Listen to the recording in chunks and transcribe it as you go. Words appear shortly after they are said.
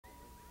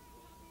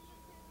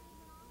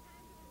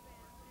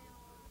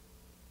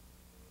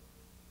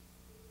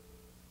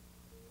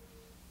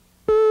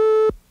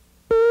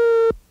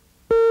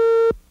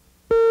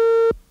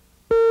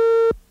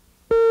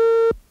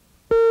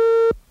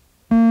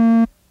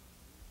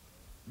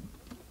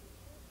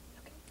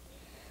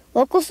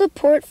Local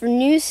support for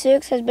News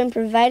 6 has been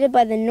provided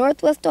by the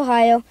Northwest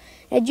Ohio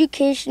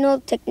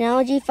Educational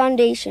Technology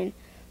Foundation,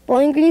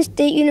 Bowling Green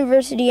State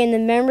University, and the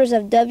members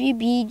of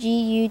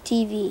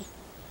WBGU-TV.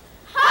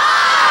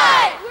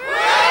 Hi! We're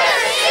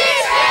the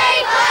 6th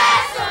grade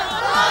class from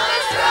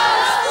Columbus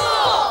Grove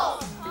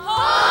School,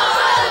 home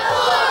of the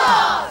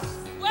Bulldogs.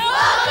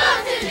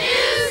 Welcome to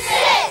News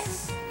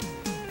 6.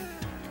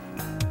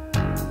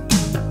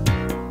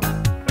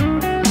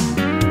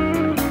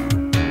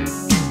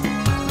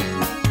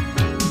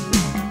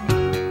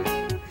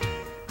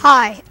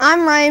 Hi,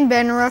 I'm Ryan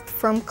Benruth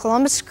from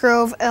Columbus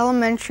Grove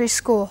Elementary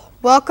School.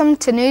 Welcome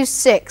to News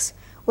 6.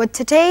 With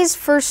today's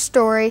first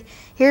story,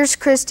 here's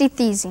Christy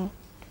Thiesing.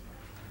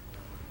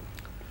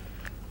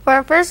 For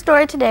our first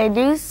story today,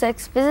 News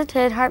 6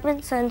 visited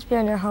Hartman Sons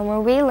Funeral Home, where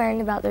we learned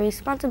about the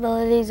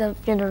responsibilities of a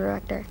funeral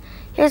director.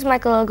 Here's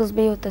Michael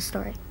Oglesby with the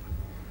story.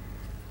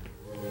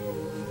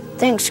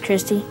 Thanks,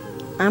 Christy.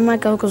 I'm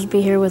Mike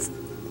Oglesby here with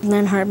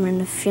Lynn Hartman,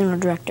 the funeral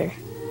director.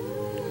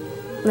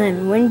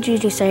 Lynn, when did you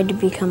decide to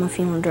become a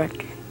funeral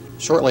director?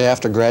 Shortly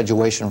after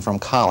graduation from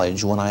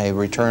college, when I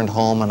returned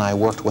home and I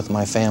worked with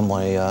my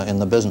family in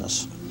the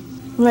business.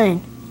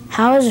 Lynn,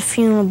 how has the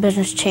funeral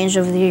business changed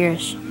over the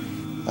years?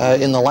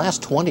 In the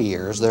last 20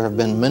 years, there have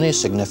been many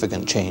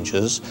significant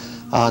changes,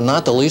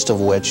 not the least of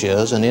which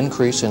is an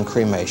increase in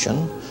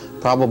cremation,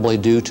 probably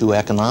due to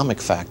economic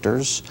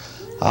factors.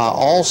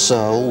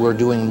 Also, we're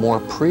doing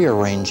more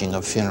pre-arranging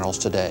of funerals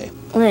today.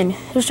 Lynn,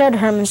 who started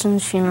Hartman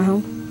Sons Funeral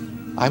Home?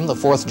 I'm the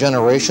 4th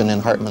generation in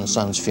Hartman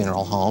Sons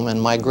Funeral Home,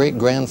 and my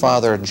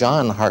great-grandfather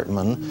John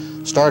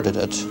Hartman started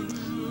it,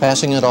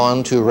 passing it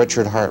on to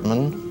Richard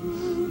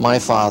Hartman, my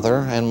father,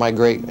 and my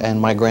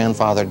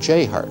grandfather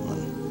Jay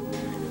Hartman.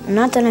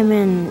 Not that I'm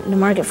in the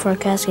market for a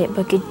casket,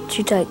 but could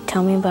you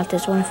tell me about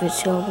this one if it's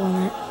sealable on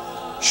that?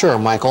 Sure,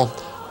 Michael.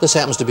 This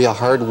happens to be a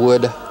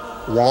hardwood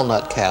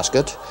walnut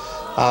casket.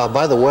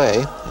 By the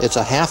way, it's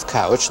a half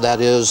couch,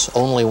 that is,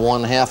 only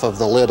one half of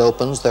the lid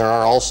opens. There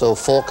are also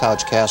full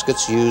couch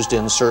caskets used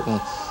in certain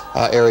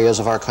areas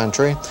of our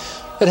country.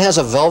 It has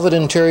a velvet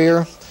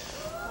interior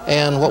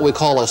and what we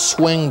call a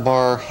swing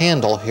bar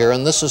handle here,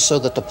 and this is so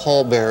that the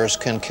pallbearers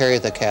can carry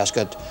the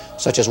casket,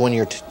 such as when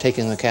you're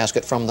taking the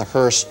casket from the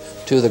hearse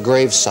to the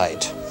grave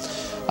site.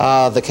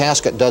 The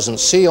casket doesn't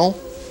seal.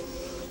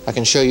 I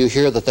can show you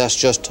here that that's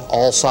just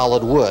all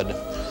solid wood.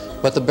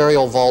 But the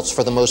burial vaults,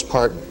 for the most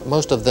part,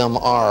 most of them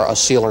are a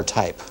sealer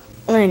type.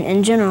 Lynn,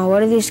 in general,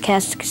 what are these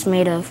caskets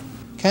made of?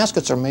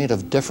 Caskets are made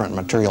of different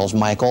materials,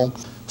 Michael.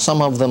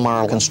 Some of them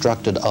are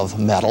constructed of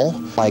metal,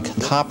 like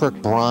copper,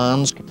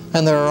 bronze,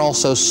 and there are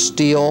also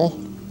steel,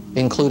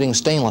 including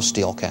stainless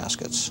steel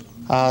caskets.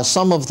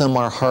 Some of them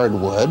are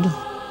hardwood.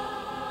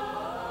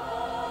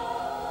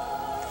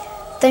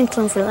 Thanks,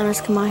 Lynn, for letting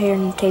us come out here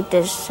and tape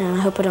this, and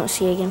I hope I don't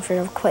see you again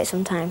for quite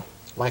some time.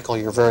 Michael,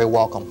 you're very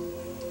welcome.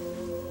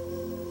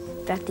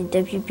 Back to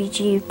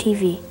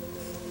WBGU-TV.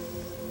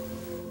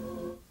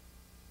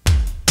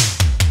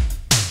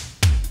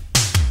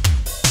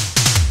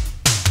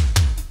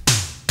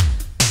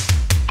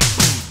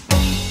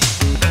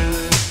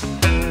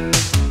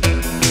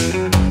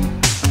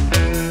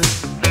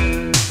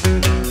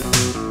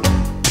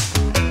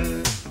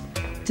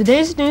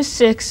 Today's News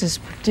 6 is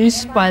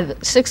produced by the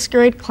 6th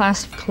grade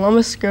class of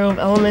Columbus Grove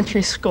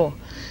Elementary School.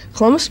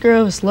 Columbus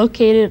Grove is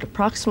located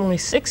approximately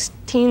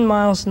 16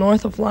 miles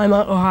north of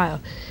Lima, Ohio,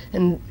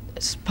 and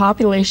its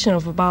population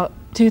of about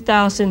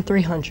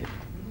 2,300.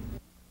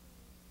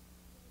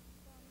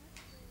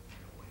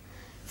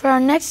 For our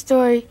next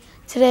story,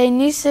 today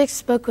News 6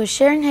 spoke with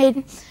Sharon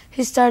Hayden,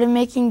 who started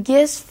making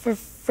gifts for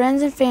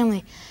friends and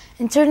family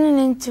and turned it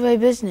into a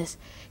business.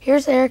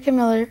 Here's Erica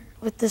Miller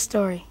with the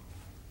story.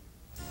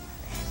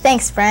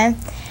 Thanks, Brian.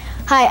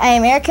 Hi, I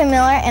am Erica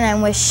Miller, and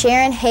I'm with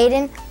Sharon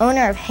Hayden,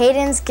 owner of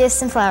Hayden's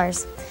Gifts and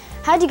Flowers.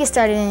 How did you get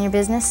started in your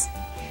business?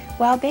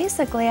 Well,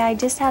 basically, I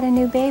just had a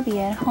new baby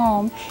at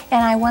home,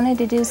 and I wanted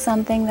to do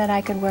something that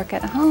I could work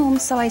at home,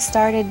 so I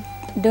started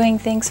doing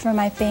things for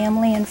my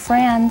family and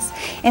friends,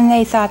 and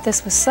they thought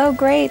this was so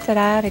great that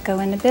I ought to go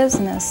into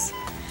business.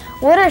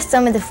 What are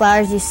some of the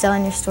flowers you sell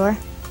in your store?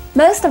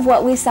 Most of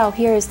what we sell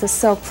here is the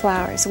silk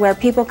flowers, where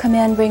people come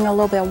in, bring a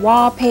little bit of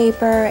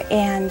wallpaper,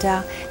 and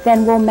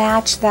then we'll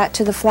match that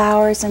to the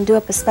flowers and do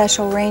up a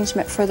special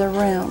arrangement for the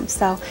room.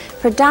 So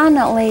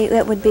predominantly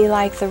it would be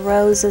like the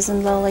roses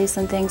and lilies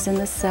and things in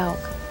the silk.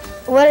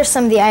 What are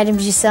some of the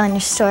items you sell in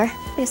your store?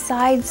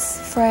 Besides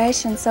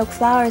fresh and silk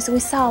flowers, we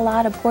sell a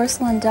lot of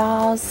porcelain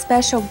dolls,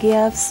 special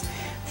gifts,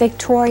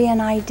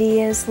 Victorian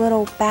ideas,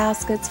 little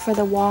baskets for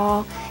the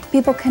wall.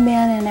 People come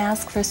in and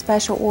ask for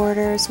special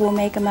orders. We'll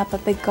make them up a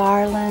big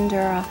garland or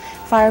a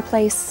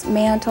fireplace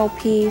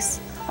mantelpiece.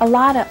 A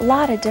lot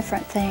of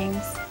different things.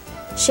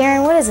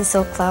 Sharon, what is a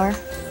silk flower?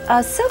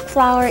 A silk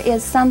flower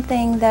is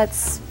something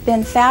that's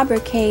been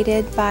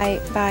fabricated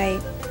by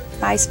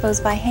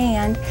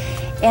hand,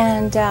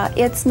 and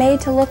it's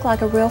made to look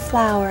like a real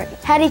flower.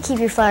 How do you keep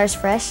your flowers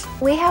fresh?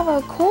 We have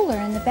a cooler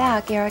in the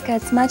back, Erica.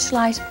 It's much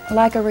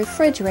like a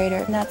refrigerator,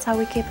 and that's how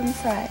we keep them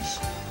fresh.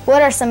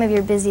 What are some of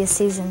your busiest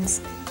seasons?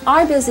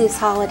 Our busiest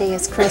holiday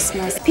is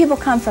Christmas. People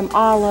come from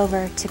all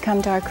over to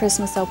come to our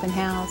Christmas open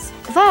house.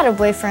 If I had a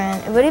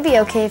boyfriend, would it be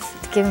okay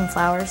to give him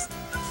flowers?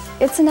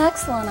 It's an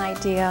excellent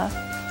idea,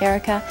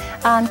 Erica.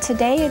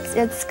 Today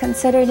it's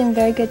considered in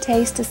very good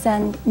taste to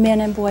send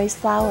men and boys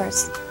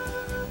flowers.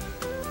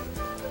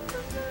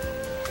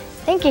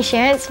 Thank you,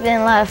 Sharon. It's been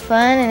a lot of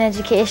fun and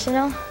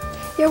educational.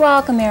 You're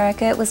welcome,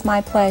 Erica. It was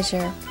my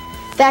pleasure.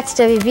 Back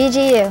to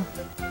WBGU.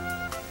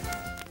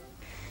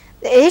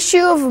 The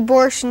issue of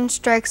abortion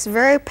strikes a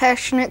very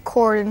passionate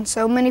chord in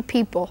so many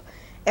people.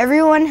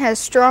 Everyone has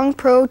strong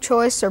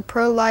pro-choice or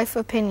pro-life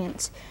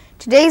opinions.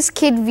 Today's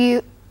Kids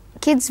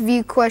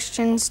View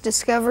Questions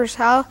discovers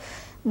how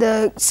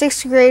the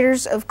 6th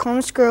graders of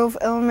Columbus Grove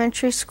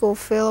Elementary School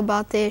feel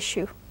about the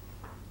issue.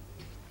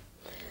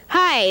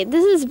 Hi,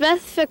 this is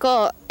Beth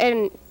Fickle,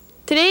 and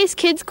today's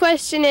kids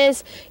question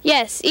is,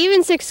 yes,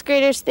 even 6th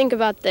graders think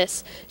about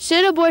this.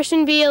 Should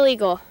abortion be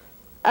illegal?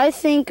 I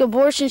think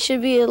abortion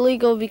should be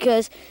illegal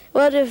because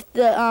what if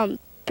the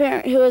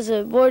parent who was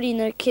aborting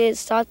their kid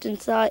stopped and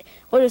thought,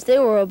 what if they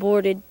were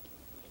aborted?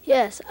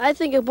 Yes, I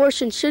think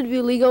abortion should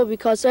be legal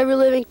because every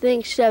living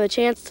thing should have a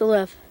chance to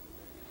live.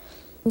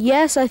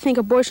 Yes, I think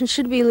abortion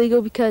should be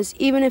legal because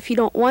even if you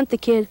don't want the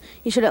kid,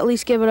 you should at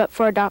least give it up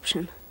for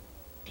adoption.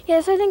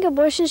 Yes, I think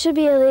abortion should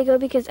be illegal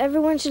because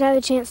everyone should have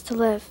a chance to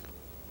live.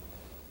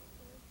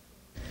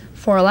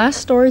 For our last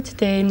story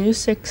today, News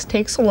 6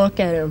 takes a look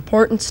at an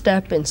important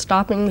step in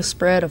stopping the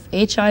spread of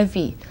HIV,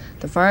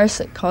 the virus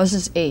that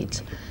causes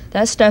AIDS.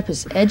 That step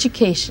is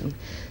education.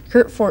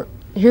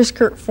 Here's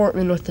Kurt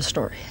Fortman with the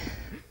story.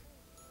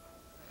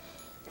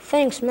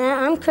 Thanks,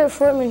 Matt. I'm Kurt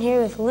Fortman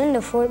here with Linda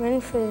Fortman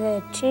for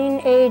the Teen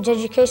AIDS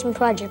Education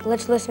Project.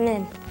 Let's listen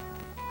in.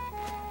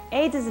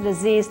 AIDS is a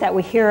disease that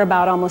we hear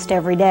about almost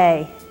every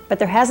day. But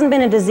there hasn't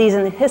been a disease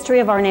in the history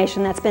of our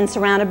nation that's been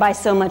surrounded by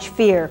so much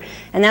fear,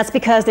 and that's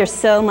because there's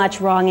so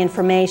much wrong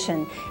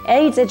information.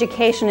 AIDS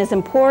education is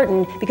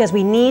important because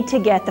we need to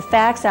get the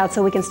facts out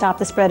so we can stop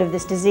the spread of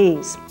this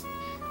disease.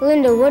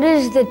 Linda, what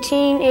is the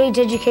Teen AIDS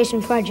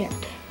Education Project?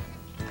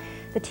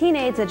 The Teen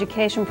AIDS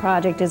Education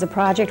Project is a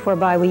project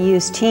whereby we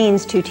use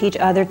teens to teach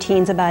other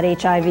teens about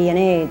HIV and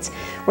AIDS.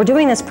 We're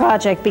doing this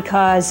project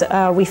because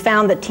we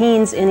found that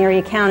teens in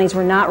area counties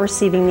were not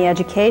receiving the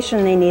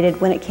education they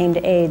needed when it came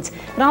to AIDS,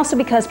 and also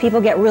because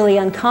people get really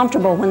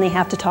uncomfortable when they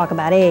have to talk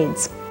about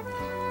AIDS.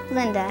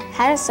 Linda,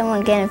 how does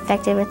someone get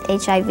infected with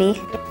HIV?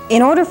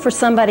 In order for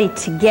somebody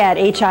to get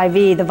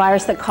HIV, the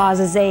virus that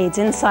causes AIDS,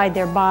 inside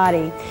their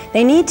body,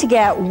 they need to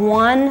get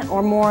one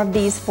or more of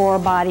these 4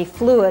 body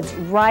fluids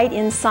right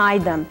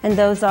inside them. And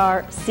those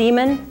are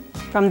semen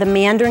from the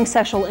man during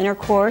sexual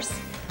intercourse,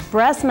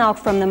 breast milk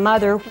from the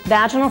mother,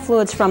 vaginal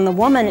fluids from the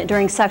woman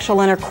during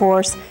sexual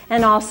intercourse,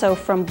 and also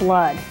from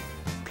blood.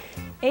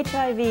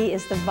 HIV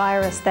is the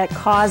virus that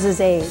causes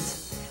AIDS.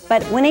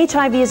 But when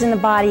HIV is in the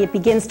body, it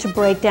begins to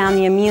break down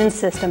the immune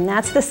system.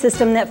 That's the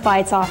system that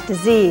fights off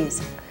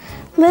disease.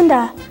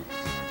 Linda,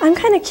 I'm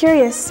kind of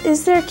curious.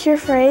 Is there a cure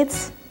for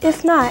AIDS?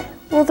 If not,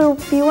 will there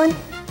be one?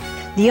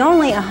 The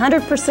only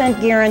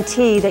 100%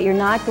 guarantee that you're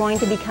not going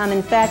to become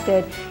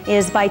infected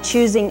is by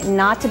choosing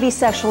not to be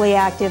sexually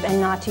active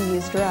and not to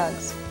use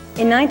drugs.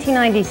 In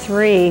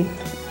 1993,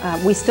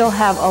 we still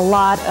have a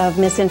lot of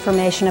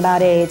misinformation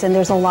about AIDS, and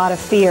there's a lot of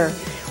fear.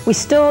 We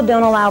still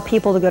don't allow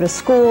people to go to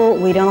school,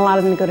 we don't allow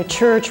them to go to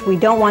church, we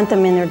don't want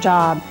them in their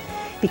job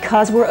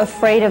because we're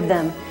afraid of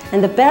them.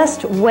 And the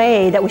best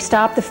way that we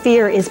stop the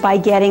fear is by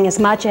getting as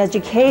much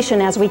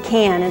education as we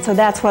can, and so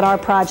that's what our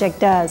project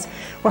does.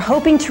 We're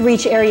hoping to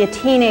reach area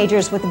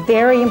teenagers with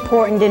very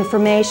important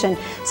information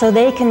so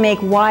they can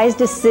make wise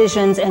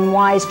decisions and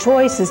wise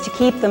choices to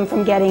keep them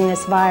from getting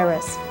this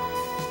virus.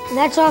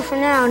 That's all for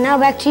now. Now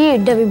back to you,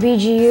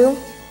 WBGU.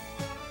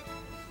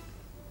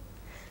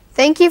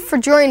 Thank you for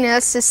joining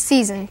us this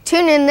season.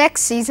 Tune in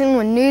next season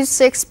when News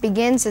 6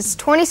 begins its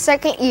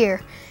 22nd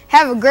year.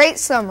 Have a great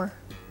summer.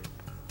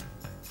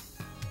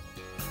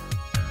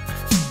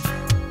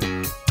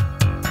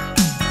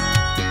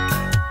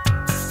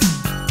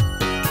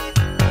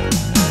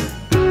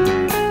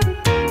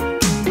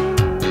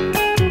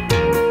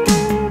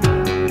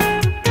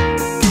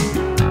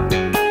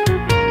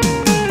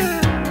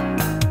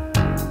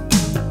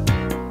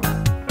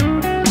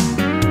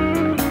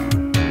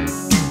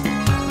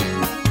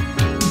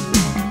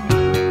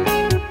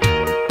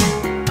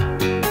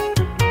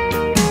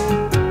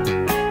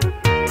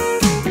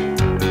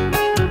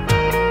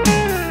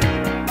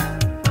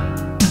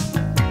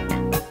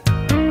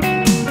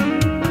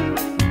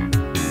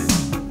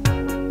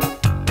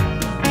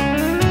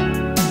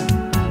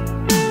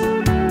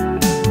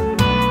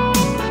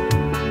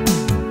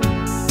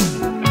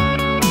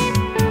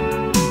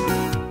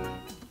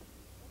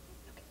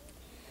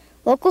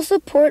 Local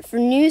support for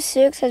News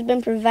 6 has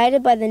been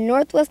provided by the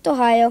Northwest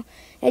Ohio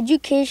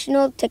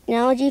Educational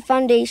Technology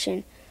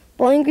Foundation,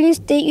 Bowling Green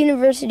State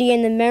University,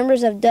 and the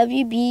members of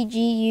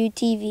WBGU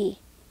TV.